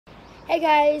Hey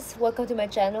guys, welcome to my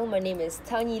channel. My name is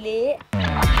thaonhile.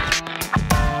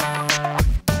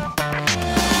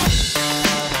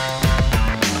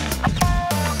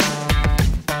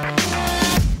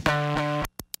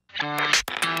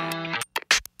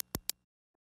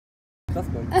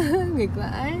 Nghịch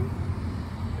vãi.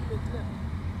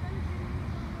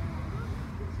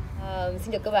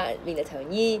 Xin chào các bạn, mình là Thảo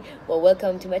Nhi.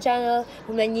 Welcome to my channel.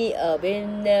 Hôm nay Nhi ở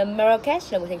bên Marrakech,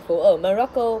 là một thành phố ở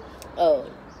Morocco, ở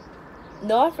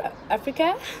North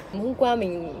Africa. Hôm qua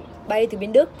mình bay từ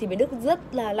bên Đức, thì bên Đức rất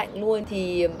là lạnh luôn.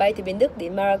 Thì bay từ bên Đức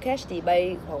đến Marrakech thì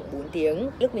bay khoảng 4 tiếng.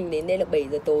 Lúc mình đến đây là 7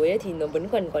 giờ tối ấy, thì nó vẫn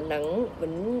còn nắng,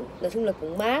 nói chung là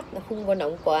cũng mát, nó không có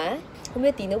nóng quá. Không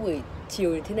biết tí nữa buổi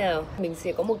chiều thế nào. Mình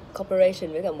sẽ có một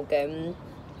cooperation với cả một cái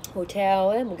hotel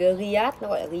ấy, một cái riad, nó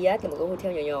gọi là riad, là một cái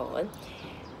hotel nhỏ nhỏ ấy.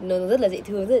 Nó rất là dễ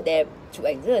thương, rất là đẹp, chụp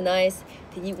ảnh rất là nice.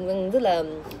 Thì Nhi cũng đang rất là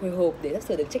hồi hộp để sắp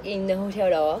sửa được check in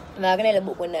hotel đó. Và cái này là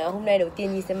bộ quần áo hôm nay đầu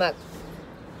tiên Nhi sẽ mặc.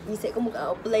 Nhi sẽ có một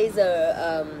áo blazer,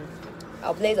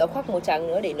 áo khoác màu trắng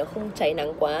nữa để nó không cháy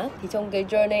nắng quá. Thì trong cái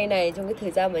journey này, trong cái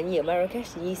thời gian mà Nhi ở Marrakech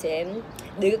thì Nhi sẽ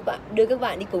đưa các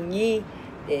bạn đi cùng Nhi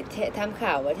để tham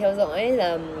khảo và theo dõi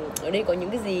là ở đây có những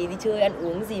cái gì, đi chơi ăn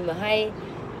uống gì mà hay.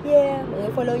 Yeah, mọi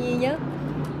người follow Nhi nhé.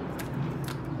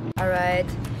 Alright,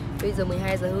 bây giờ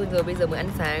 12 giờ hơn rồi, bây giờ mới ăn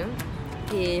sáng.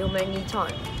 Thì hôm nay Nhi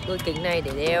chọn đôi kính này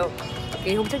để đeo.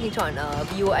 Cái hôm trước Nhi chọn ở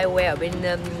View Eyewear ở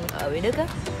bên Đức á.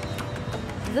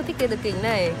 Rất thích cái đôi kính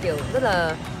này, kiểu rất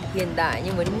là hiện đại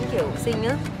nhưng vẫn kiểu xinh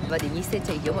á. Và để Nhi sẽ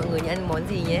chỉ cho mọi người Nhi ăn món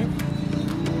gì nhé.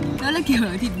 Đó là kiểu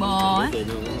thịt bò ấy.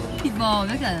 Thịt bò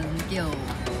với cả kiểu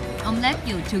omelette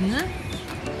kiểu trứng á.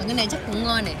 Và cái này chắc cũng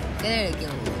ngon này. Cái này là kiểu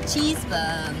cheese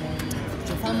và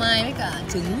kiểu phô mai với cả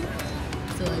trứng.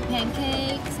 Rồi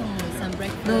pancake, xong rồi some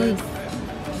breakfast.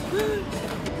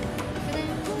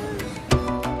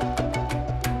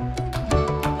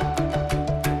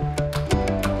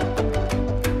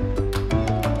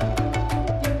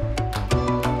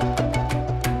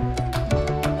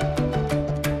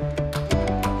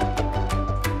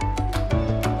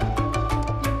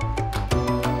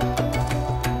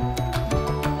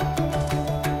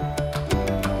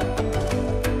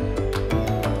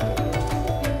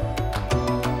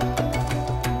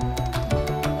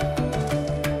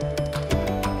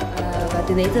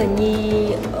 Từ nãy giờ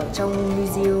Nhi ở trong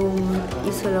museum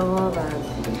ENG và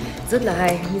rất là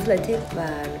hay, Nhi rất là thích.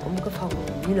 Và có một cái phòng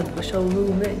như là một cái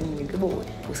showroom ấy, nhìn những cái bộ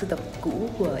sưu tập cũ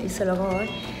của ENG ấy.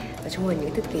 Và trong là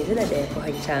những thiết kế rất là đẹp và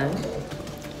hoành tráng.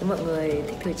 Nếu mọi người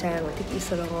thích thời trang và thích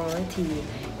ENG ấy thì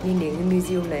nên đến cái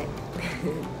museum này.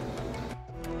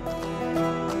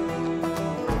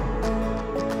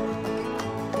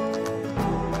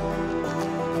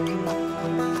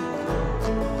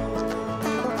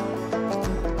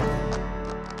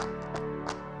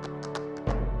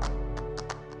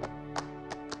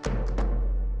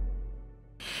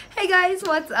 Hey guys,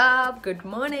 what's up? Good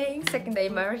morning, second day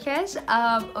Marrakech.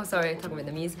 Oh sorry, talking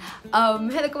Vietnamese.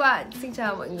 Hello các bạn, xin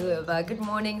chào mọi người và good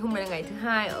morning. Hôm nay là ngày thứ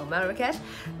hai ở Marrakech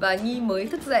và Nhi mới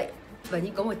thức dậy và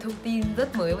Nhi có một thông tin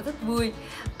rất mới và rất vui.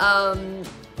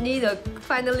 Nhi được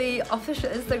finally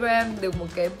official Instagram được một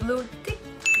cái blue tick.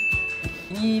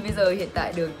 Nhi bây giờ hiện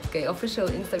tại được cái official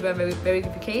Instagram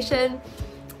verification.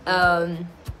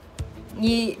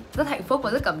 Nhi rất hạnh phúc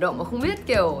và rất cảm động mà không biết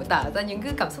kiểu tả ra những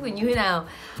cái cảm xúc như thế nào.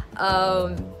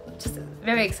 Just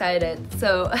very excited.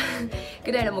 So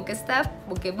cái này là một cái step,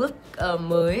 một cái bước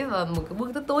mới và một cái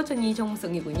bước rất tốt cho Nhi trong sự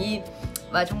nghiệp của Nhi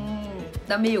và trong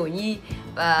đam mê của Nhi.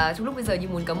 Và trong lúc bây giờ Nhi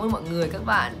muốn cảm ơn mọi người, các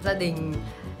bạn, gia đình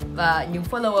và những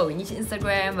follower của Nhi trên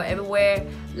Instagram và everywhere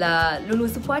là luôn luôn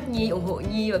support Nhi, ủng hộ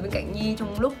Nhi và bên cạnh Nhi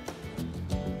trong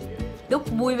lúc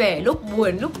vui vẻ, lúc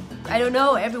buồn, lúc I don't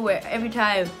know, everywhere, every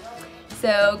time.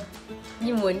 So,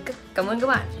 Nhi muốn cảm ơn các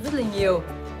bạn rất là nhiều.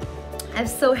 I'm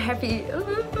so happy.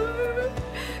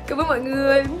 Cảm ơn mọi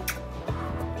người.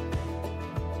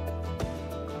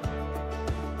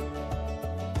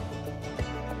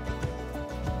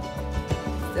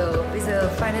 So, bây giờ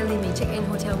finally mình check in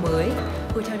hotel mới.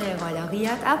 Hotel này gọi là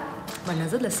Riad Up và nó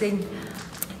rất là xinh.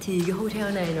 Thì cái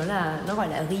hotel này nó gọi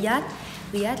là Riad.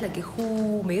 Riad là cái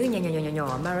khu mấy cái nhà nhỏ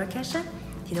ở Marrakech á.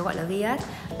 Thì nó gọi là Riad.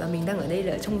 Và mình đang ở đây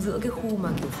là trong giữa cái khu mà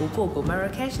kiểu phố cổ của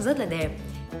Marrakech rất là đẹp.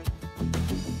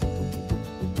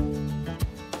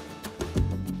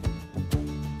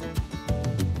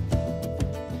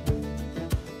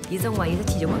 Đi ra ngoài sẽ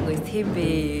chỉ cho mọi người thêm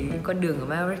về con đường ở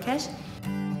Marrakech.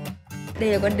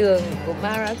 Đây là con đường của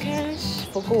Marrakech,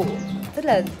 phố cổ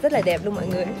rất là đẹp luôn mọi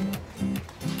người.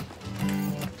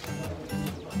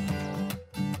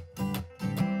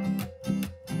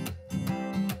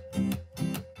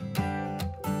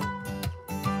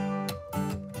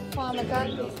 Oh my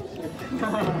god.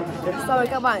 Sorry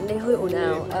các bạn, đây hơi ồn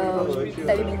ào.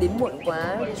 Tại vì mình đến muộn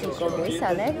quá, chỉ có mỗi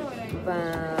salad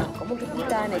và có một cái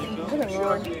pita này rất là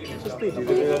ngon.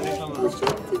 Oh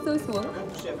shit, rơi xuống.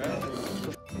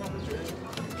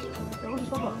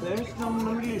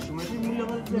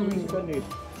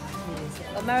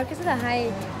 Ở Marrakech rất là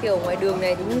hay, kiểu ngoài đường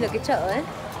này thì như là cái chợ ấy.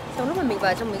 Trong lúc mà mình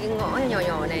vào trong mấy cái ngõ nhỏ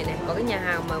nhỏ này này, có cái nhà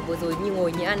hàng mà vừa rồi như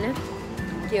ngồi như ăn á,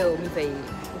 kiểu mình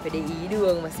phải để ý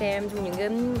đường mà xem trong những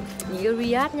cái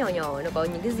riad nhỏ nhỏ nó có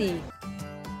những cái gì.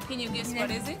 Can you guess what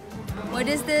is it? What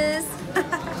is this?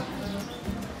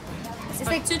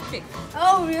 It's like toothpick.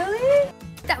 Oh really?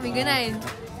 Tặng mình cái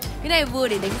này vừa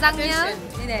để đánh răng nhá.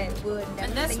 Đây này, vừa đánh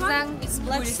răng. It's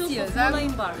black soup of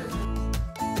plain butter.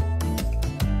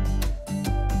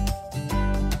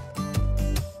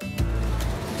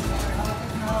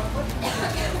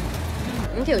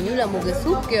 Nó kiểu như là một cái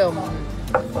súp kiểu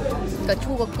cà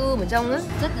chua có cơm ở trong á,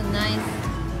 rất là nice.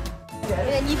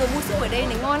 Bây giờ Nhi vừa mua súp ở đây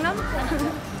này ngon lắm.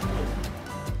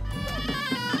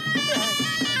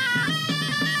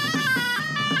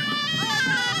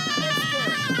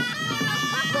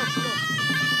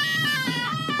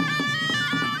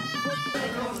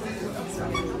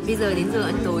 Bây giờ đến giờ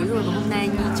ăn tối rồi và hôm nay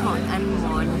Nhi chọn ăn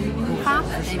món Pháp.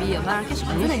 Tại vì ở Marrakech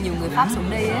có rất là nhiều người Pháp sống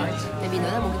đây ấy. Tại vì nó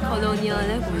là một cái colonial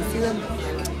đấy của người xưa.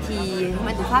 Thì hôm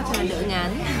ăn đồ Pháp cho nó đỡ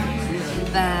ngán.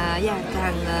 Và cửa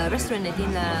hàng restaurant này tên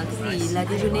là cái gì là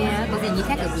Déjeuner, có gì Nhi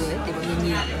thách ở dưới để mọi người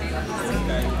nhìn.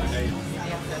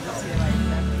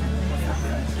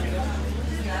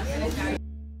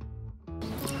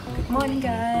 Good morning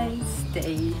guys,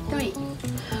 day 3.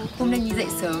 Hôm nay Nhi dậy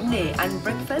sớm để ăn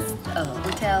breakfast ở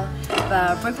hotel.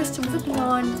 Và breakfast trông rất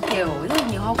ngon, kiểu rất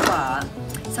là nhiều hoa quả.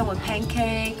 Xong rồi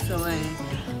pancake, rồi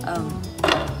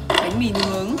bánh mì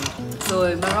nướng,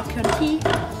 rồi Moroccan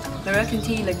tea. Moroccan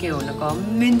tea là kiểu nó có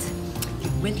mint.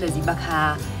 Mint là gì? Bạc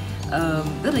hà,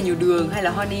 rất là nhiều đường hay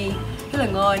là honey, rất là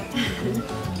ngon.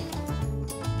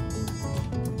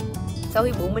 Sau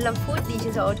khi 45 phút đi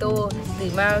trên xe ô tô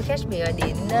từ Marrakech mình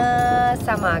đến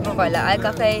sa mạc gọi là Al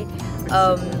Cafe.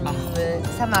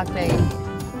 Sa mạc này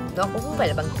nó cũng không phải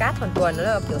là bằng cát hoàn toàn, nó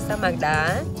là kiểu sa mạc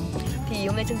đá. Thì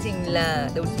hôm nay chương trình là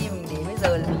đầu tiên mình đến bây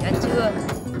giờ là mình ăn trưa.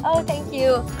 Oh thank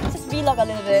you, just vlog a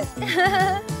little bit.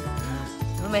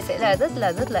 Hôm nay sẽ là rất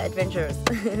là adventurous.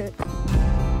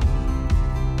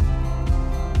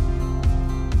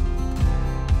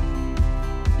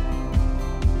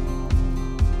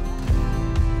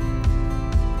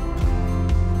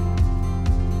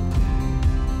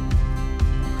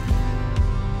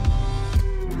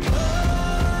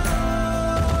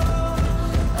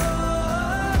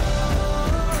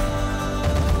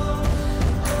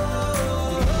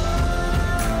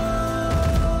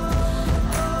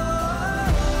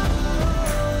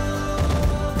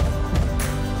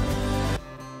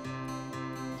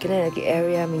 Cái này là cái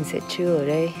area mình sẽ trưa ở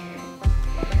đây.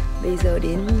 Bây giờ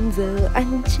đến giờ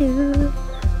ăn trưa.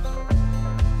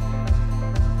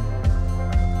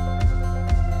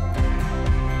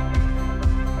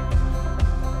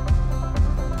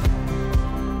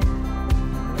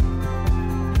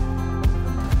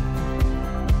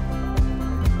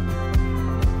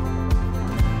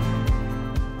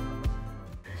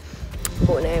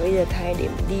 Bộ này bây giờ thay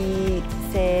điểm đi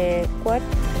xe quất.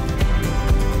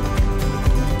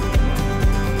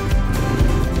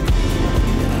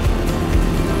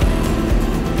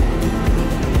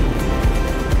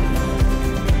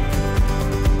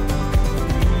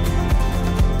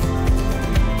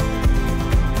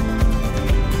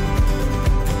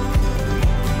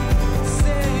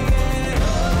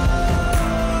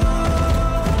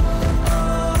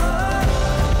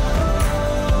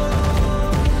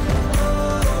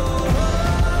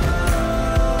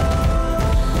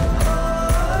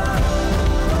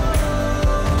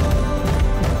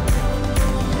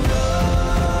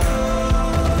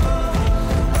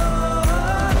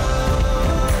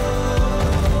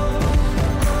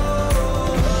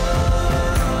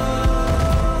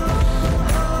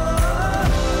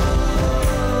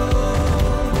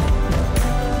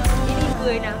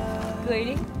 Cười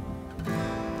đi.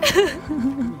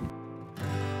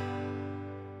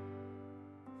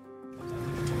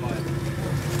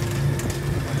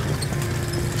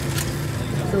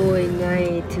 Rồi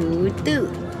ngày thứ tư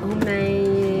hôm nay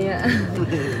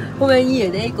Nhi ở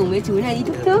đây cùng với chú này đi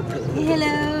tuk tuk.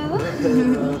 Hello.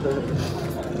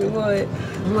 Đúng rồi.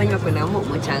 Hôm nay mặc quần áo màu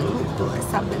trắng của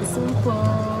Sub and Super.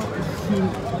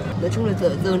 Nói chung là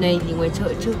giờ này thì ngoài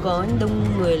chợ chưa có đông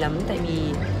người lắm tại vì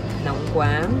nóng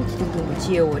quá. Thường buổi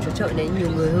chiều ở chỗ chợ đấy nhiều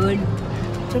người hơn.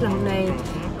 Chắc là hôm nay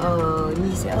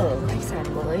Nhi sẽ ở khách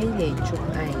sạn mới để chụp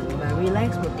ảnh và relax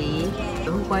một tí.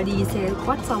 Hôm qua đi xe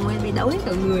quát xong ấy bị đau hết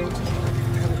cả người.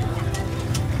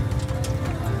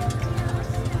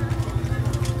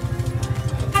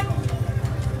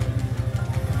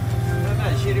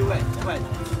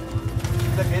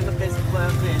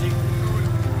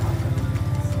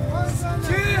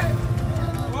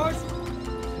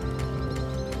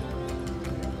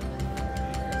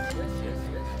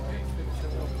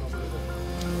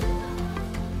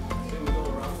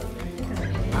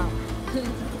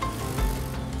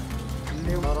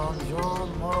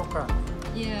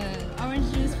 Yeah, orange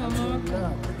juice from Morocco.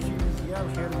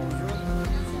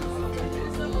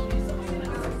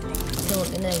 Rồi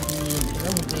cái này thì là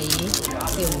một cái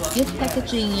kiểu gift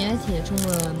packaging nhé, thì nói chung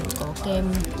là có kem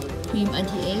cream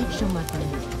anti-age cho mặt này.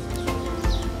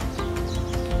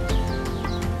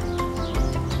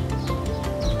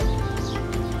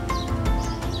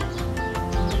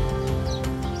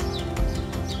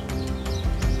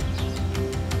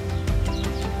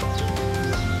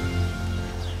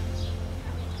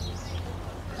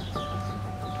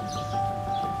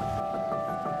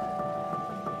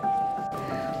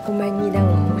 Hôm nay Nhi đang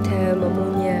ở hotel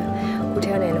Mamonia.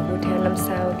 Hotel này là hotel 5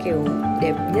 sao kiểu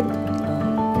đẹp nhất ở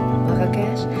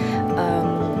Marrakech.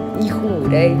 Nhi không ngủ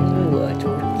đây, Nhi ngủ ở chỗ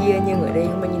kia, nhưng ở đây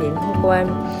hôm nay Nhi đến tham quan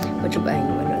và chụp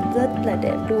ảnh và nó rất là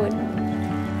đẹp luôn.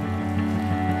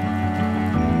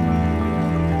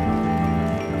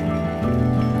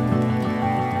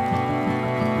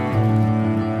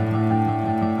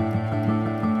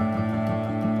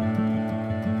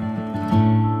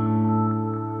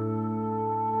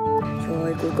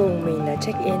 Rồi cuối cùng mình đã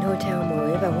check in hotel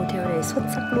mới và hotel này xuất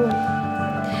sắc luôn.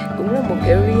 Cũng là một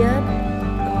cái Riad.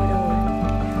 Đâu rồi?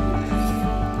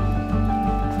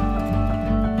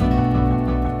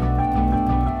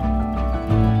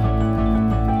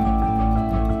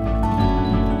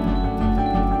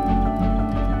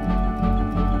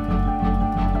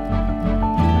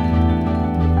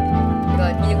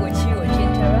 Rồi Nhi ngồi chill ở trên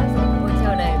terrace ở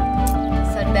hotel này,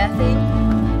 sunbathing.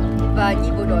 Và Nhi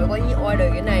vừa đói quá, Nhi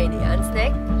order cái này để ăn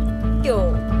snack.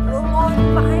 Kiểu nó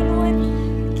ngon vãi luôn.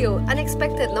 Kiểu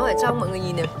unexpected, nó ở trong, mọi người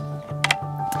nhìn này.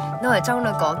 Nó ở trong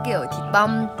nó có kiểu thịt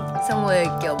băm, xong rồi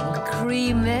kiểu một cái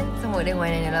cream ấy, xong rồi đây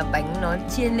ngoài này là bánh nó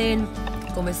chiên lên.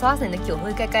 Còn cái sauce này nó kiểu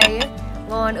hơi cay cay ấy.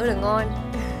 Ngon, ơi là ngon.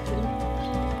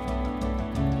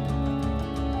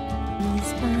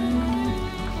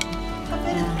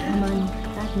 Hammam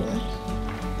tát nữa.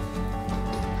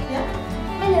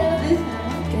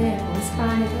 Cái này có spa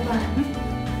này các bạn.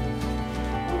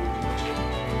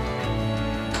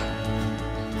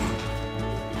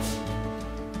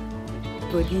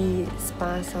 Vừa đi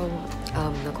spa xong,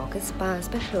 nó có cái spa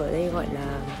special ở đây gọi là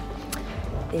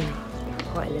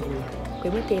gọi là gì nhỉ?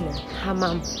 Quên mất tên là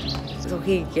hammam. Sau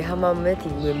khi cái hammam ấy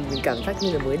thì mình cảm giác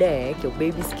như là mới đẻ ấy, kiểu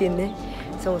baby skin ấy.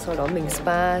 Xong sau đó mình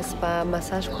spa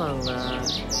massage khoảng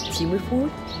 90 phút.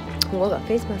 Không có cả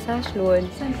face massage luôn.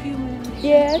 Thank you.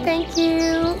 Yeah, thank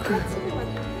you.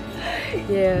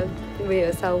 Yeah, bây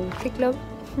giờ xong thích lắm.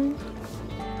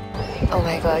 Oh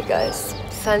my god guys,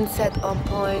 sunset on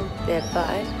point, đẹp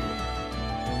vãi.